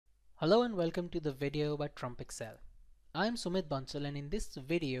Hello and welcome to the video by Trump Excel. I am Sumit Bansal, and in this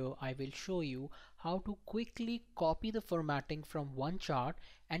video I will show you how to quickly copy the formatting from one chart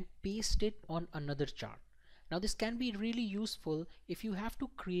and paste it on another chart. Now this can be really useful if you have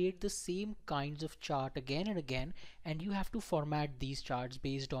to create the same kinds of chart again and again, and you have to format these charts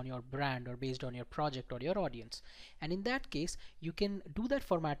based on your brand or based on your project or your audience. And in that case you can do that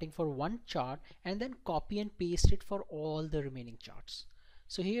formatting for one chart and then copy and paste it for all the remaining charts.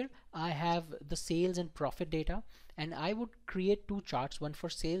 So here I have the sales and profit data, and I would create two charts, one for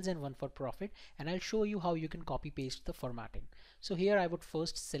sales and one for profit, and I'll show you how you can copy paste the formatting. So here I would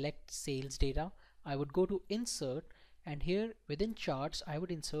first select sales data. I would go to insert, and here within charts I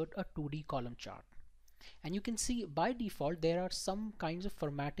would insert a 2D column chart. And you can see by default there are some kinds of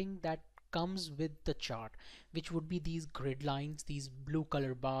formatting that comes with the chart, which would be these grid lines, these blue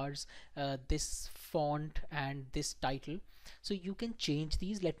color bars, this font and this title. So you can change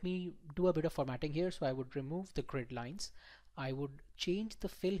these. Let me do a bit of formatting here. So I would remove the grid lines. I would change the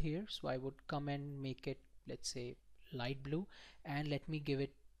fill here. So I would come and make it, let's say, light blue, and let me give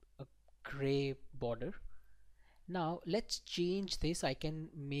it a gray border. Now let's change this. I can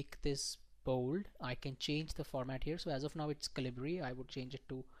make this bold. I can change the format here. So as of now it's Calibri. I would change it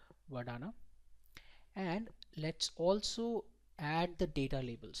to Verdana. And let's also add the data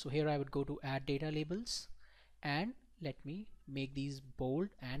labels. So here I would go to add data labels, and let me make these bold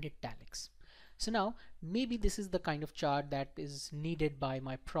and italics. So now maybe this is the kind of chart that is needed by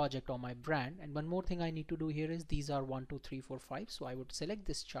my project or my brand. And one more thing I need to do here is these are 1 2 3 4 5. So I would select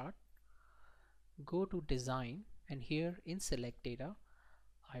this chart, go to design, and here in select data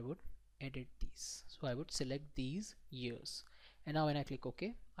I would edit these. So I would select these years, and now when I click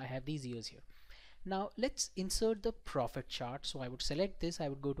OK, I have these years here. Now let's insert the profit chart. So I would select this, I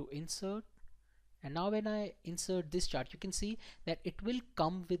would go to insert, and now when I insert this chart, you can see that it will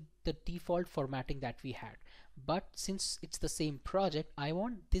come with the default formatting that we had. But since it's the same project, I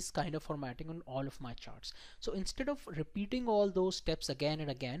want this kind of formatting on all of my charts. So instead of repeating all those steps again and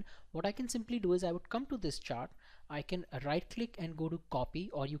again, what I can simply do is I would come to this chart, I can right click and go to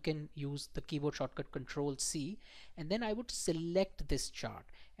copy, or you can use the keyboard shortcut Control C, and then I would select this chart,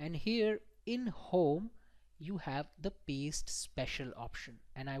 and here in home you have the paste special option,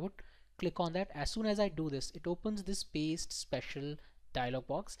 and I would click on that. As soon as I do this, it opens this paste special dialog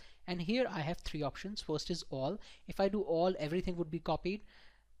box, and here I have three options. First is all. If I do all, everything would be copied.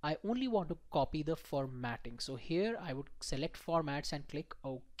 I only want to copy the formatting, so here I would select formats and click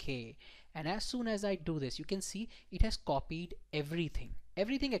OK. And as soon as I do this, you can see it has copied everything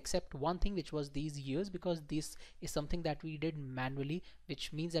except one thing, which was these years, because this is something that we did manually,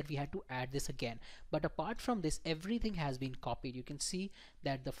 which means that we had to add this again. But apart from this, everything has been copied. You can see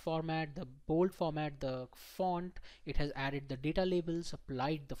that the format, the bold format, the font, it has added the data labels,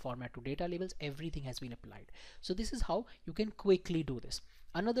 applied the format to data labels, everything has been applied. So this is how you can quickly do this.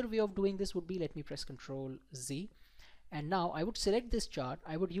 Another way of doing this would be, let me press Control Z, and now I would select this chart.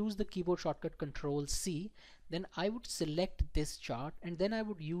 I would use the keyboard shortcut Control C, then I would select this chart, and then I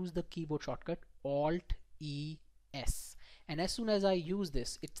would use the keyboard shortcut Alt E S. And as soon as I use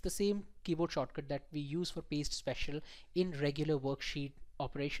this, it's the same keyboard shortcut that we use for paste special in regular worksheet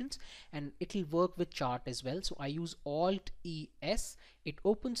operations, and it will work with chart as well. So I use Alt ES. It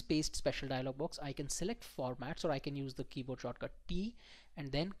opens paste special dialog box. I can select formats, or I can use the keyboard shortcut T and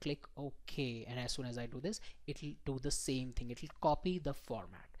then click OK. And as soon as I do this, it will do the same thing. It will copy the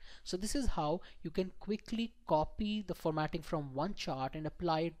format. So this is how you can quickly copy the formatting from one chart and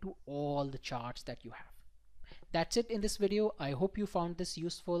apply it to all the charts that you have. That's it in this video. I hope you found this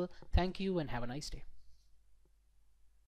useful. Thank you and have a nice day.